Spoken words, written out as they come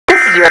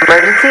is your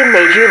emergency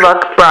made you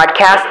look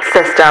broadcast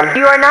system.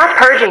 You are not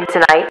purging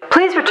tonight.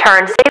 Please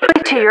return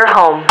safely to your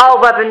home.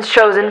 All weapons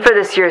chosen for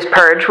this year's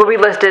purge will be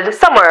listed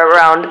somewhere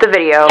around the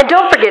video. And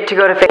don't forget to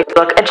go to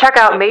Facebook and check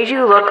out Made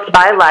You Look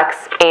by Lex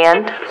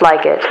and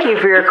like it. Thank you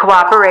for your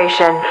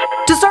cooperation.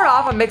 To start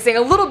off, I'm mixing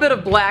a little bit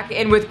of black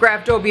in with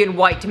Graftobian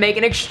white to make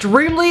an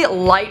extremely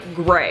light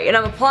gray, and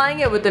I'm applying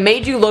it with the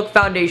Made You Look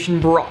foundation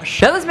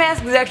brush. Now this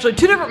mask is actually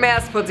two different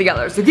masks put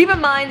together, so keep in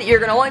mind that you're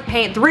going to only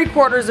paint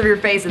 3/4 of your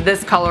face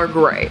this color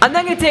gray. I'm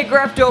then going to take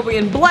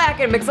Graftobian black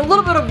and mix a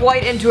little bit of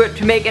white into it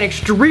to make an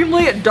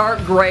extremely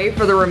dark gray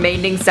for the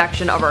remaining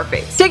section of our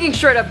face. Taking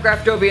straight up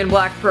Graftobian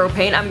Black Pro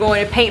Paint, I'm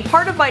going to paint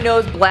part of my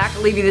nose black,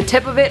 leaving the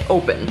tip of it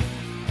open.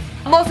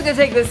 I'm also going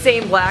to take this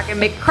same black and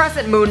make a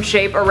crescent moon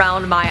shape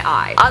around my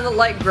eye, on the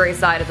light gray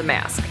side of the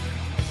mask.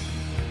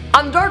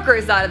 On the dark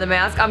gray side of the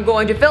mask, I'm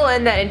going to fill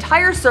in that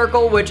entire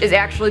circle, which is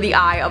actually the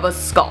eye of a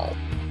skull.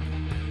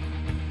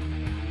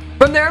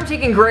 From there, I'm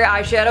taking gray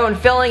eyeshadow and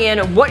filling in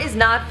what is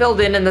not filled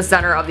in the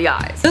center of the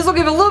eyes. This will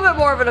give a little bit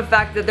more of an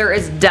effect that there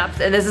is depth,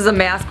 and this is a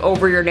mask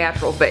over your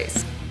natural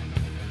face.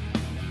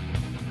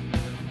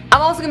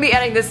 I'm also going to be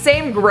adding the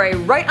same gray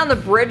right on the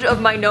bridge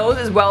of my nose,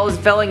 as well as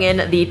filling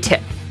in the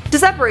tip. To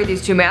separate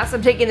these two masks,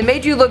 I'm taking the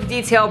Made You Look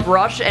detail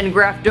brush and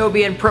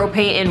Graftobian Pro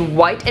Paint in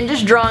white and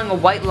just drawing a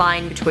white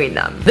line between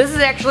them. This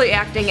is actually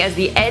acting as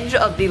the edge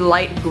of the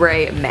light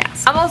gray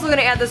mask. I'm also going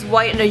to add this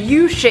white in a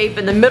U shape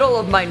in the middle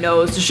of my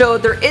nose to show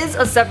that there is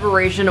a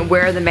separation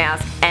where the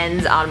mask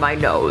ends on my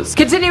nose.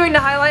 Continuing to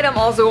highlight, I'm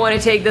also going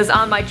to take this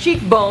on my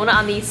cheekbone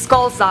on the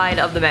skull side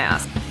of the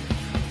mask.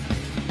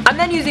 I'm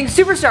then using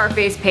Superstar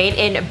Face Paint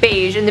in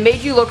Beige and the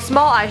Made You Look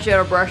small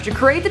eyeshadow brush to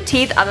create the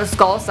teeth on the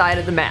skull side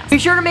of the mask. Be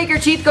sure to make your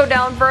teeth go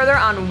down further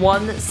on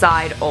one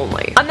side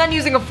only. I'm then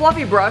using a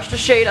fluffy brush to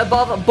shade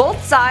above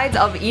both sides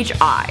of each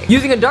eye,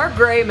 using a dark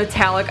gray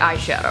metallic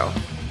eyeshadow.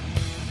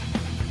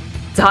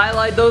 To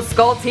highlight those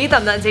skull teeth,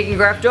 I'm then taking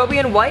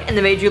Graftobian white and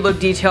the Made You Look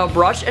detail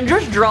brush and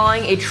just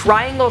drawing a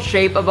triangle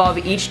shape above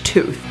each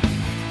tooth.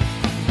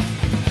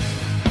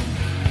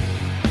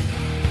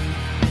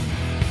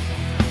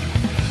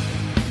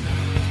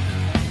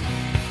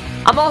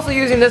 I'm also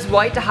using this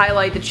white to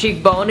highlight the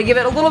cheekbone to give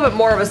it a little bit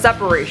more of a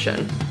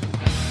separation.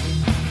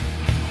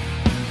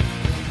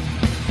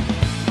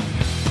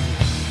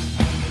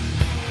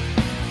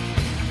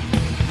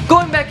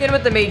 Going back in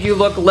with the Made You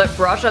Look lip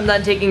brush, I'm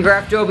then taking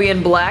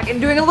Graftobian black and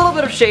doing a little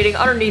bit of shading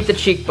underneath the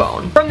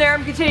cheekbone. From there,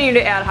 I'm continuing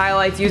to add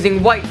highlights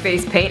using white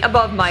face paint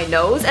above my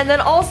nose and then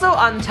also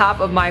on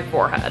top of my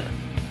forehead.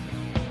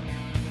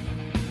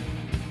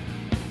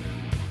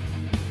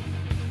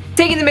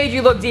 Taking the Made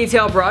You Look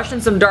detail brush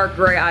and some dark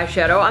gray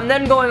eyeshadow, I'm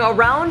then going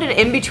around and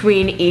in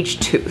between each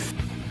tooth.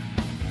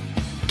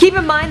 Keep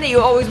in mind that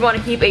you always want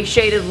to keep a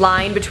shaded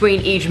line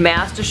between each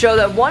mask to show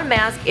that one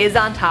mask is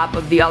on top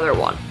of the other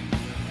one.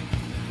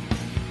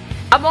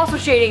 I'm also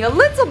shading a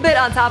little bit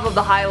on top of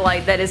the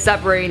highlight that is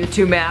separating the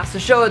two masks to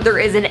show that there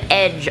is an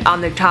edge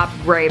on the top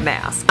gray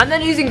mask. I'm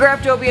then using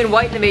Graftobian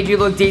white and the Made You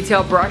Look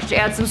detail brush to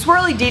add some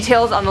swirly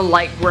details on the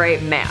light gray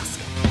mask.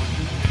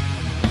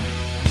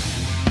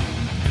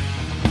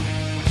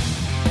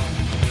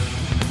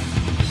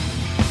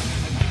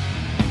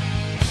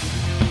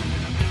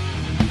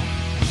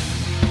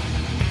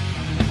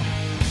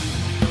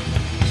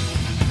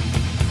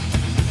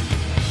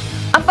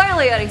 I'm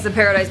finally adding some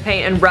Paradise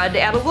Paint in red to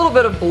add a little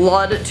bit of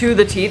blood to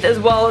the teeth, as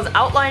well as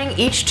outlining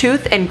each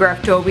tooth in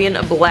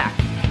Graftobian black.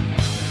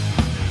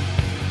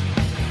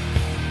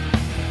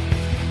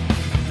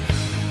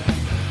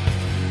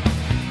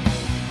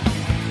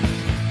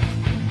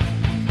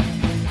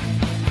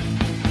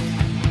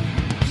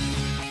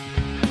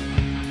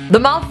 The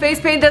mouth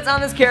face paint that's on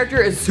this character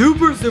is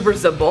super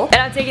simple, and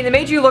I'm taking the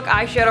Made You Look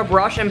eyeshadow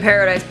brush and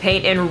Paradise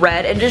Paint in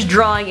red and just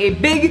drawing a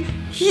big,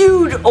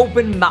 huge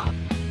open mouth.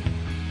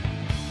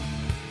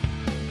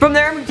 From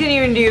there, I'm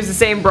continuing to use the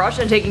same brush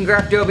and taking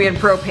Graftobian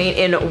Pro Paint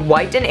in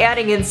white and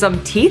adding in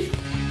some teeth.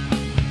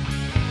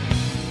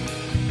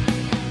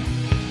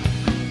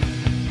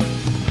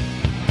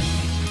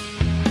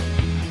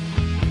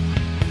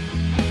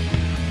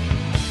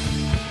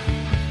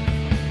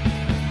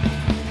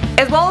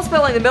 As well as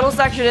filling the middle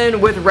section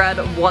in with red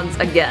once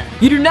again.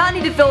 You do not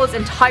need to fill this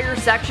entire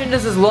section,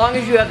 just as long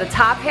as you have the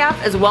top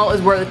half as well as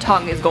where the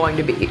tongue is going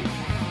to be.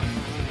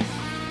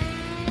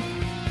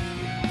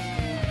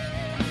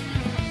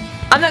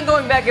 I'm then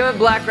going back in with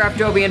black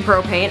Graftobian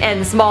Pro Paint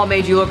and the small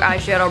Made You Look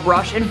eyeshadow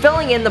brush and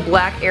filling in the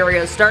black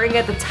areas starting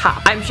at the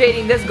top. I'm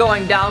shading this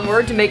going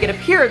downward to make it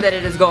appear that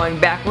it is going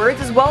backwards,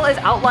 as well as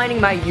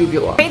outlining my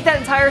uvula. Paint that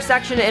entire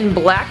section in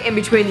black in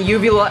between the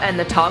uvula and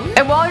the tongue,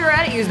 and while you're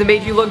at it, use the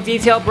Made You Look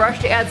detail brush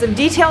to add some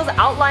details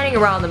outlining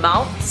around the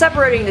mouth,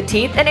 separating the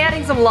teeth, and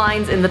adding some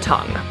lines in the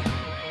tongue.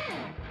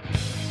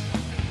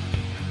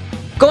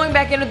 Going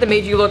back in with the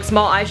Made You Look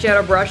small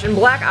eyeshadow brush and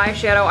black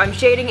eyeshadow, I'm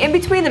shading in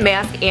between the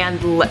mask and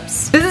the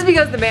lips. This is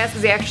because the mask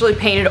is actually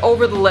painted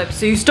over the lips,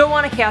 so you still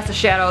want to cast a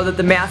shadow that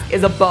the mask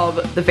is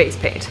above the face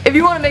paint. If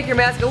you want to make your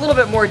mask a little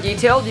bit more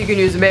detailed, you can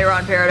use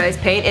Mehron Paradise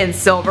paint in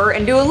silver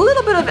and do a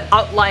little bit of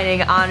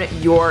outlining on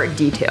your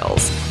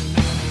details.